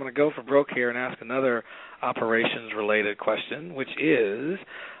gonna go for broke here and ask another operations-related question, which is,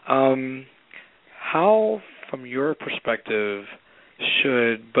 how, from your perspective,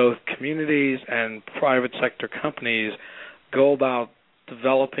 should both communities and private sector companies go about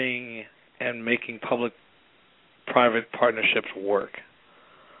developing and making public-private partnerships work?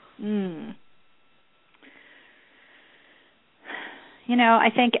 I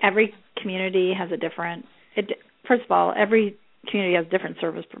think every community has a different, first of all, every community has a different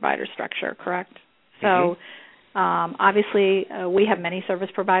service provider structure, correct? So obviously we have many service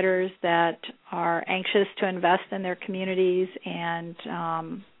providers that are anxious to invest in their communities and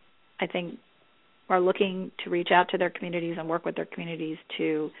I think are looking to reach out to their communities and work with their communities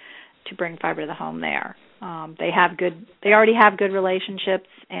to bring fiber to the home there. They already have good relationships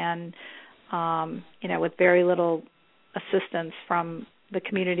and with very little assistance from the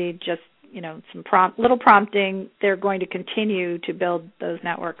community, just some little prompting, they're going to continue to build those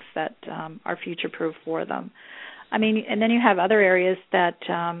networks that are future-proof for them. I mean, and then you have other areas that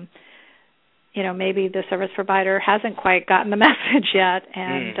maybe the service provider hasn't quite gotten the message yet,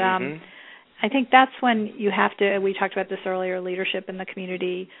 and I think that's when you have to. We talked about this earlier, leadership in the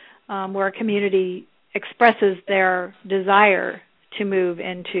community, where a community expresses their desire to move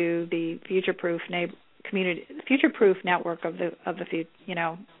into the future-proof future-proof network of the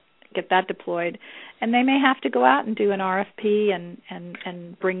get that deployed, and they may have to go out and do an RFP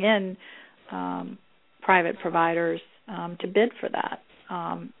and bring in private providers to bid for that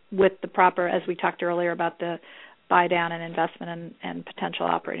with the proper, as we talked earlier about the buy down and investment and potential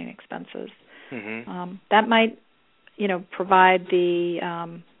operating expenses. That might provide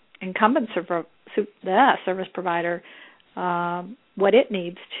the incumbent service provider what it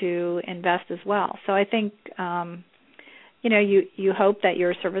needs to invest as well. So I think you hope that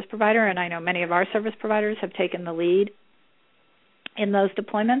your service provider, and I know many of our service providers have taken the lead in those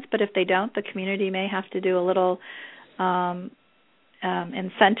deployments, but if they don't, the community may have to do a little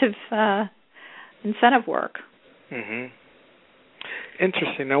incentive work.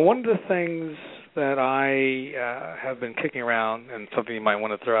 Interesting. Now, one of the things that I have been kicking around, and something you might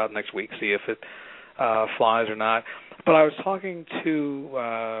want to throw out next week, see if it flies or not, but I was talking to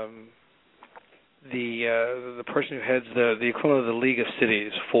the person who heads the equivalent of the League of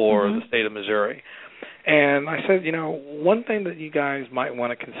Cities for the state of Missouri. And I said, one thing that you guys might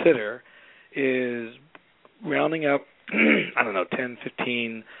want to consider is rounding up, 10,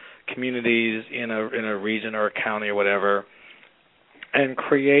 15 communities in a region or a county or whatever, and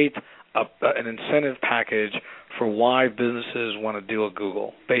create an incentive package for why businesses want to deal with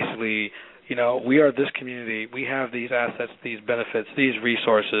Google. Basically, we are this community. We have these assets, these benefits, these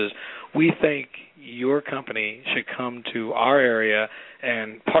resources. We think your company should come to our area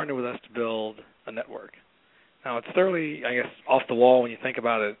and partner with us to build a network. Now, it's thoroughly, I guess, off the wall when you think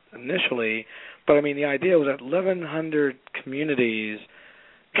about it initially, but, I mean, the idea was that 1,100 communities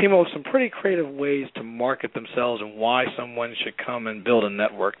came up with some pretty creative ways to market themselves and why someone should come and build a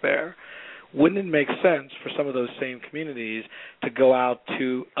network there. Wouldn't it make sense for some of those same communities to go out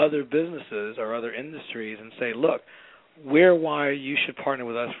to other businesses or other industries and say, look, we're why you should partner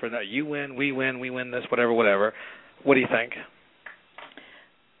with us for that. You win, we win this, whatever. What do you think?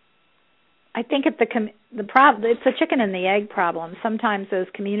 I think it's it's a chicken and the egg problem. Sometimes those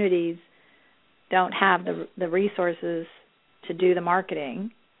communities don't have the resources to do the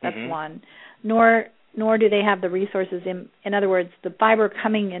marketing. That's one. Nor do they have the resources. In other words, the fiber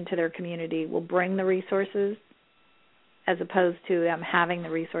coming into their community will bring the resources, as opposed to them having the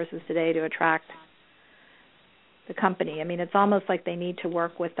resources today to attract the company. I mean, it's almost like they need to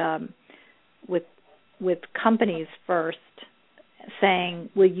work with companies first, saying,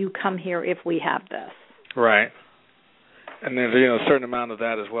 "Will you come here if we have this?" Right. And there's a certain amount of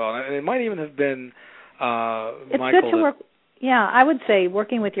that as well, and it might even have been it's Michael. Good to work. Yeah, I would say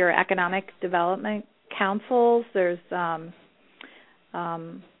working with your economic development councils. There's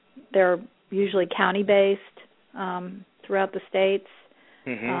they're usually county-based throughout the states,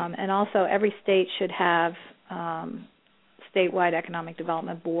 and also every state should have statewide economic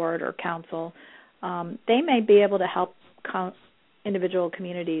development board or council. They may be able to help individual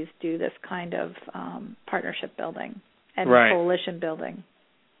communities do this kind of partnership building and coalition building.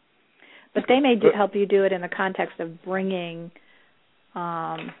 But they may help you do it in the context of bringing,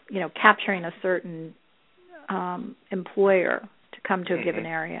 capturing a certain employer to come to a given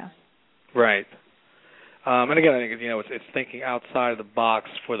area. Right. And again, I think it's thinking outside the box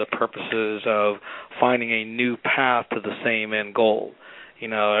for the purposes of finding a new path to the same end goal.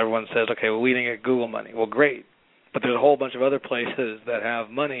 Everyone says, okay, well, we didn't get Google money. Well, great. But there's a whole bunch of other places that have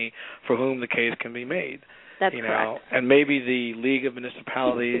money for whom the case can be made. That's you know, correct. and maybe the League of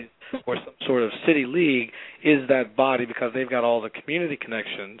Municipalities or some sort of city league is that body because they've got all the community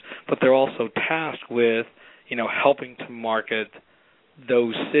connections, but they're also tasked with, you know, helping to market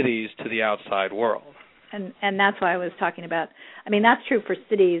those cities to the outside world. And that's why I was talking about. I mean, that's true for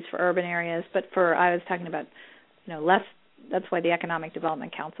cities, for urban areas, but I was talking about, you know, less. That's why the Economic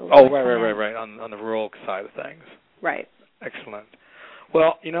Development Council. Oh, right. On the rural side of things. Right. Excellent.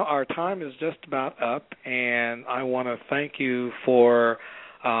 Well, you know, our time is just about up, and I want to thank you for,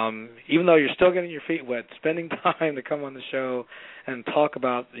 even though you're still getting your feet wet, spending time to come on the show and talk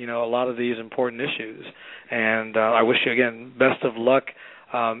about, you know, a lot of these important issues. And I wish you, again, best of luck,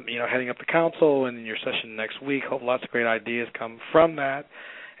 you know, heading up the council and in your session next week. Hope lots of great ideas come from that.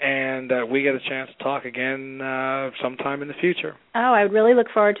 And we get a chance to talk again sometime in the future. Oh, I would really look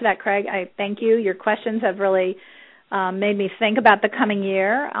forward to that, Craig. I thank you. Your questions have really made me think about the coming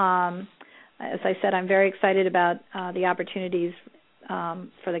year. As I said, I'm very excited about the opportunities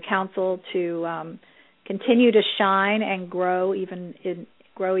for the council to continue to shine and grow even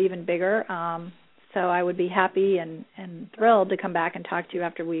bigger. So I would be happy and thrilled to come back and talk to you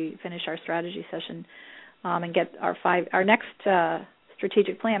after we finish our strategy session and get our next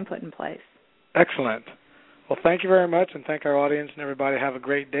strategic plan put in place. Excellent. Well, thank you very much, and thank our audience and everybody. Have a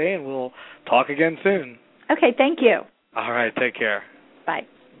great day, and we'll talk again soon. Okay, thank you. All right, take care. Bye.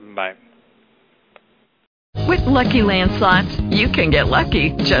 Bye. With Lucky Land Slots, you can get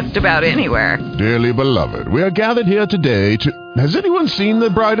lucky just about anywhere. Dearly beloved, we are gathered here today to... Has anyone seen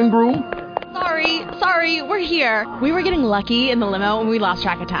the bride and groom? Sorry, we're here. We were getting lucky in the limo and we lost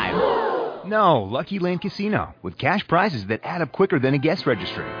track of time. No, Lucky Land Casino, with cash prizes that add up quicker than a guest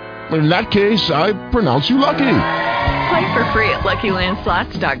registry. In that case, I pronounce you lucky. Play for free at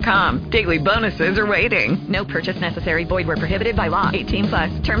LuckyLandSlots.com. Daily bonuses are waiting. No purchase necessary. Void where prohibited by law.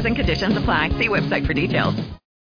 18+. Terms and conditions apply. See website for details.